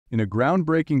In a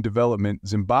groundbreaking development,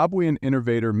 Zimbabwean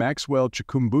innovator Maxwell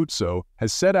Chikumbusto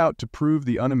has set out to prove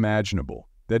the unimaginable,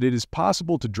 that it is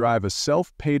possible to drive a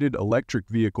self-pated electric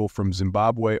vehicle from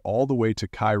Zimbabwe all the way to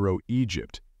Cairo,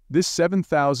 Egypt. This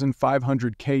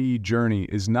 7,500 km journey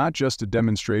is not just a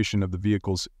demonstration of the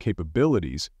vehicle's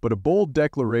capabilities, but a bold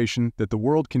declaration that the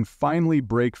world can finally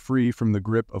break free from the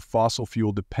grip of fossil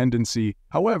fuel dependency.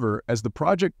 However, as the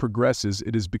project progresses,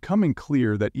 it is becoming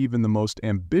clear that even the most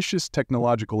ambitious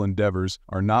technological endeavors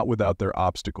are not without their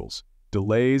obstacles.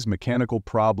 Delays, mechanical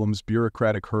problems,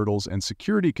 bureaucratic hurdles, and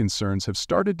security concerns have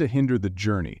started to hinder the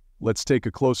journey. Let's take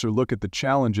a closer look at the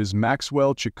challenges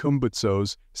Maxwell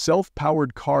Chikumbusto's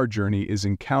self-powered car journey is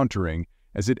encountering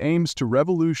as it aims to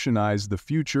revolutionize the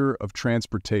future of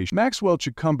transportation. Maxwell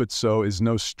Chikumbusto is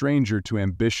no stranger to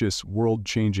ambitious,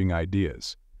 world-changing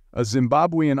ideas. A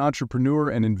Zimbabwean entrepreneur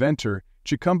and inventor,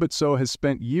 Chikumbusto has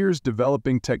spent years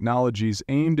developing technologies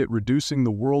aimed at reducing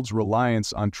the world's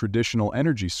reliance on traditional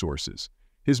energy sources.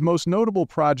 His most notable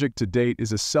project to date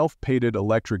is a self-pated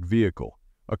electric vehicle,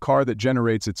 a car that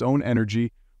generates its own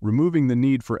energy, removing the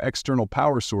need for external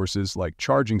power sources like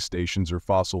charging stations or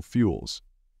fossil fuels.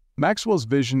 Maxwell's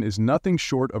vision is nothing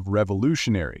short of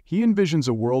revolutionary. He envisions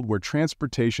a world where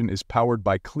transportation is powered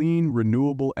by clean,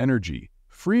 renewable energy,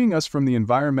 freeing us from the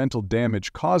environmental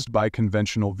damage caused by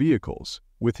conventional vehicles.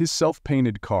 With his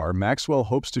self-painted car, Maxwell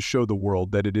hopes to show the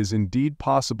world that it is indeed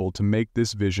possible to make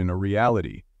this vision a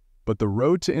reality. But the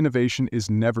road to innovation is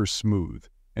never smooth,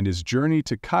 and his journey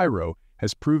to Cairo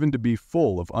has proven to be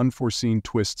full of unforeseen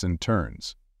twists and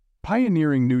turns.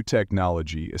 Pioneering new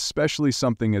technology, especially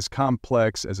something as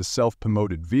complex as a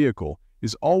self-promoted vehicle,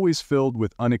 is always filled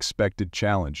with unexpected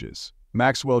challenges.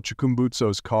 Maxwell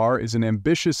Chikumbusto's car is an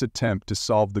ambitious attempt to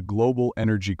solve the global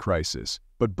energy crisis,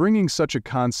 but bringing such a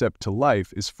concept to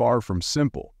life is far from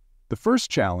simple. The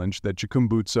first challenge that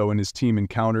Chikumbusto and his team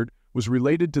encountered was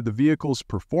related to the vehicle's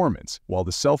performance. While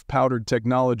the self-powered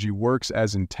technology works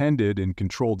as intended in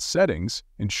controlled settings,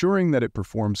 ensuring that it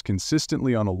performs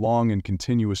consistently on a long and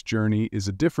continuous journey is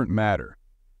a different matter.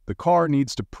 The car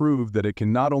needs to prove that it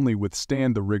can not only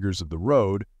withstand the rigors of the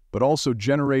road, but also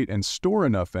generate and store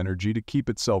enough energy to keep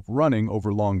itself running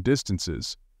over long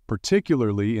distances,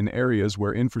 particularly in areas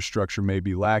where infrastructure may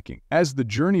be lacking. As the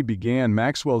journey began,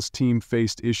 Maxwell's team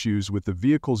faced issues with the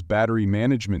vehicle's battery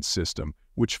management system,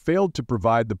 which failed to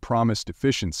provide the promised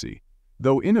efficiency.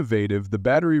 Though innovative, the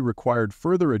battery required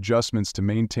further adjustments to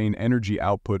maintain energy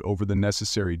output over the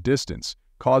necessary distance,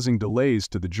 causing delays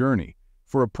to the journey.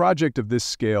 For a project of this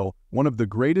scale, one of the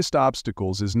greatest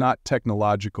obstacles is not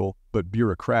technological, but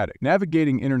bureaucratic.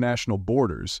 Navigating international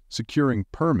borders, securing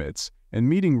permits, and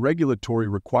meeting regulatory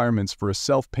requirements for a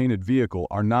self-painted vehicle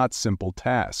are not simple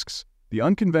tasks. The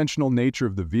unconventional nature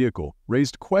of the vehicle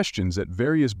raised questions at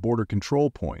various border control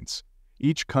points.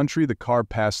 Each country the car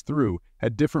passed through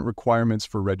had different requirements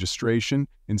for registration,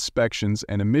 inspections,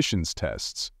 and emissions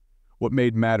tests. What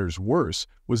made matters worse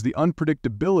was the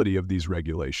unpredictability of these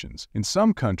regulations. In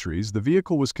some countries, the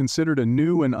vehicle was considered a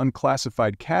new and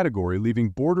unclassified category, leaving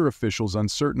border officials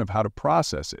uncertain of how to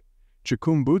process it.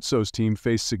 Chikumbusto's team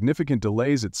faced significant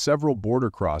delays at several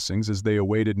border crossings as they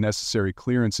awaited necessary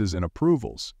clearances and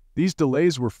approvals. These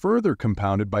delays were further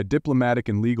compounded by diplomatic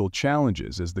and legal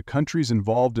challenges as the countries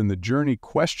involved in the journey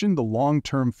questioned the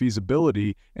long-term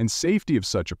feasibility and safety of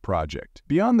such a project.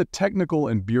 Beyond the technical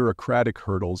and bureaucratic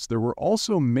hurdles, there were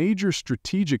also major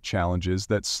strategic challenges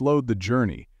that slowed the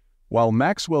journey. While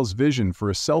Maxwell's vision for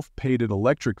a self-pated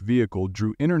electric vehicle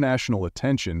drew international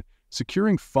attention,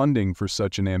 securing funding for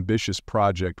such an ambitious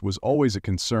project was always a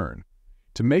concern.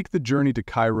 To make the journey to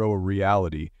Cairo a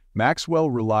reality, Maxwell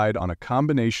relied on a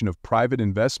combination of private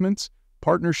investments,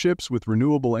 partnerships with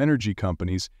renewable energy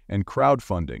companies, and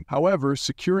crowdfunding. However,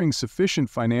 securing sufficient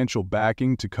financial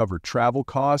backing to cover travel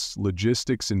costs,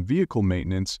 logistics, and vehicle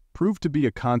maintenance proved to be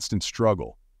a constant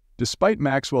struggle. Despite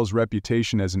Maxwell's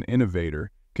reputation as an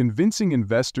innovator, convincing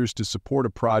investors to support a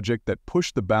project that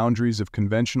pushed the boundaries of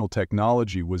conventional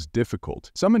technology was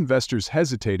difficult. Some investors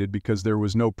hesitated because there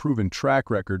was no proven track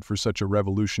record for such a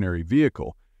revolutionary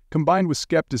vehicle, combined with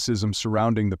skepticism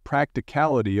surrounding the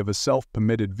practicality of a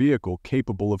self-permitted vehicle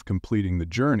capable of completing the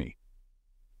journey.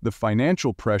 The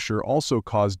financial pressure also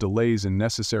caused delays in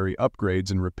necessary upgrades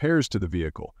and repairs to the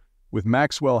vehicle, with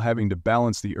Maxwell having to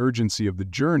balance the urgency of the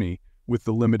journey with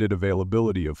the limited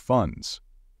availability of funds.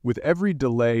 With every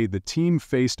delay, the team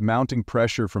faced mounting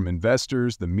pressure from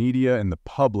investors, the media, and the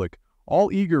public,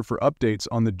 all eager for updates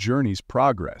on the journey's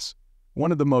progress.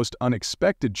 One of the most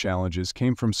unexpected challenges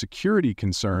came from security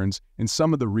concerns in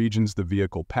some of the regions the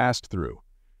vehicle passed through.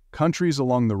 Countries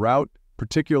along the route,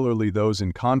 particularly those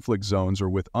in conflict zones or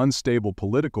with unstable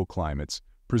political climates,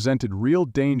 presented real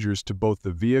dangers to both the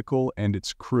vehicle and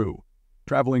its crew.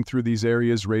 Traveling through these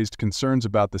areas raised concerns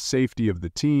about the safety of the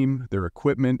team, their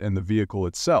equipment, and the vehicle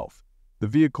itself. The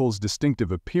vehicle's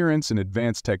distinctive appearance and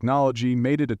advanced technology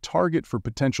made it a target for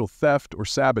potential theft or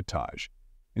sabotage.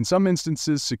 In some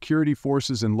instances, security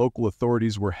forces and local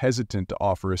authorities were hesitant to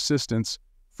offer assistance,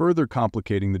 further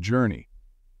complicating the journey.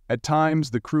 At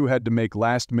times, the crew had to make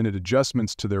last-minute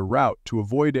adjustments to their route to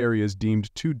avoid areas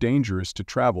deemed too dangerous to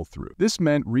travel through. This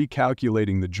meant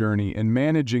recalculating the journey and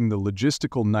managing the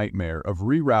logistical nightmare of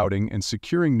rerouting and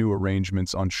securing new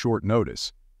arrangements on short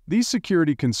notice. These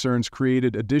security concerns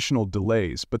created additional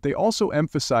delays, but they also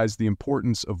emphasized the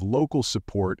importance of local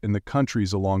support in the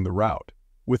countries along the route.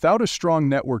 Without a strong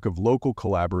network of local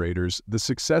collaborators, the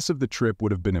success of the trip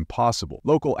would have been impossible.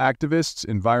 Local activists,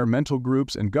 environmental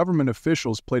groups, and government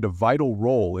officials played a vital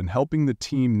role in helping the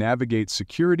team navigate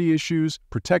security issues,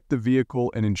 protect the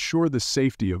vehicle, and ensure the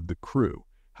safety of the crew.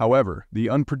 However, the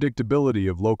unpredictability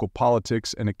of local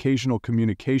politics and occasional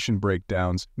communication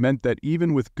breakdowns meant that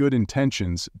even with good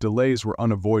intentions, delays were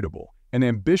unavoidable. An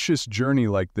ambitious journey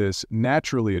like this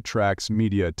naturally attracts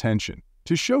media attention.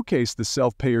 To showcase the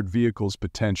self-powered vehicle's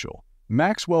potential,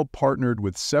 Maxwell partnered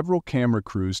with several camera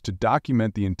crews to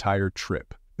document the entire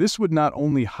trip. This would not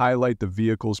only highlight the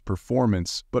vehicle's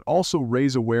performance, but also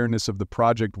raise awareness of the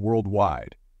project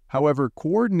worldwide. However,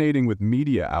 coordinating with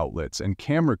media outlets and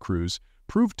camera crews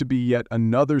proved to be yet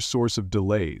another source of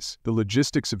delays. The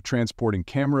logistics of transporting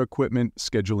camera equipment,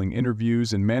 scheduling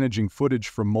interviews, and managing footage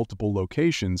from multiple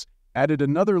locations added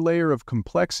another layer of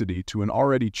complexity to an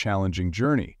already challenging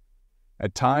journey.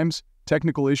 At times,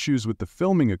 technical issues with the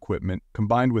filming equipment,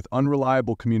 combined with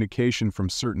unreliable communication from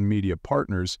certain media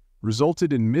partners,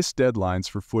 resulted in missed deadlines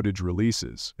for footage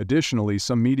releases. Additionally,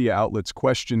 some media outlets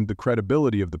questioned the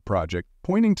credibility of the project,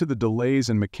 pointing to the delays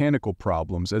and mechanical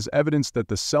problems as evidence that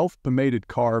the self-powered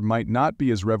car might not be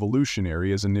as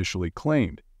revolutionary as initially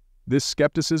claimed. This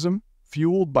skepticism,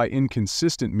 fueled by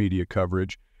inconsistent media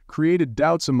coverage, created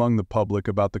doubts among the public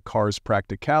about the car's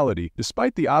practicality.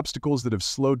 Despite the obstacles that have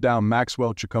slowed down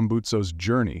Maxwell Chikumbusto's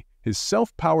journey, his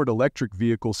self-powered electric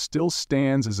vehicle still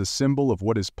stands as a symbol of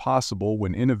what is possible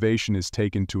when innovation is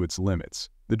taken to its limits.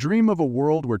 The dream of a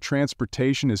world where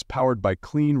transportation is powered by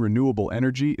clean, renewable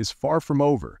energy is far from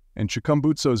over, and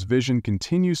Chikumbusto's vision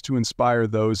continues to inspire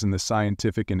those in the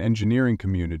scientific and engineering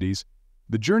communities.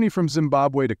 The journey from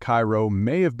Zimbabwe to Cairo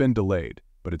may have been delayed,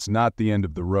 but it's not the end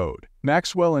of the road.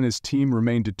 Maxwell and his team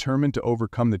remain determined to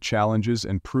overcome the challenges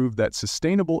and prove that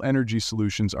sustainable energy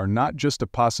solutions are not just a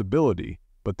possibility,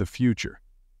 but the future.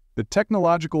 The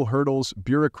technological hurdles,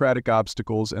 bureaucratic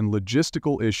obstacles, and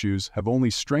logistical issues have only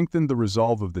strengthened the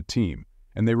resolve of the team,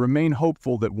 and they remain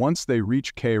hopeful that once they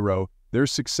reach Cairo, their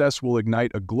success will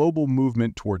ignite a global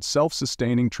movement towards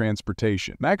self-sustaining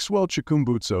transportation. Maxwell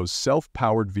Chikumbusto's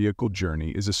self-powered vehicle journey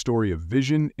is a story of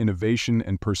vision, innovation,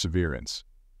 and perseverance.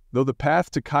 Though the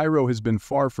path to Cairo has been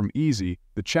far from easy,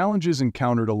 the challenges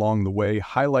encountered along the way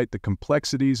highlight the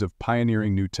complexities of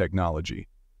pioneering new technology.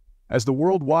 As the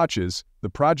world watches, the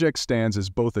project stands as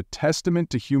both a testament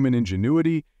to human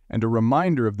ingenuity and a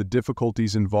reminder of the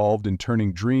difficulties involved in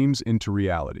turning dreams into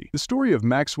reality. The story of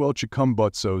Maxwell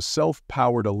Chikumbusto's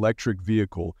self-powered electric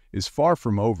vehicle is far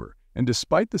from over, and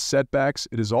despite the setbacks,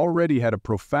 it has already had a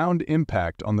profound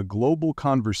impact on the global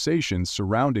conversation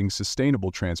surrounding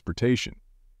sustainable transportation.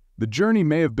 The journey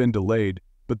may have been delayed,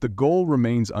 but the goal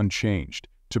remains unchanged: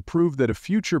 to prove that a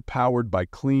future powered by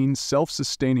clean,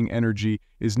 self-sustaining energy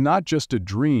is not just a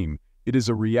dream, it is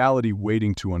a reality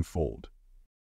waiting to unfold.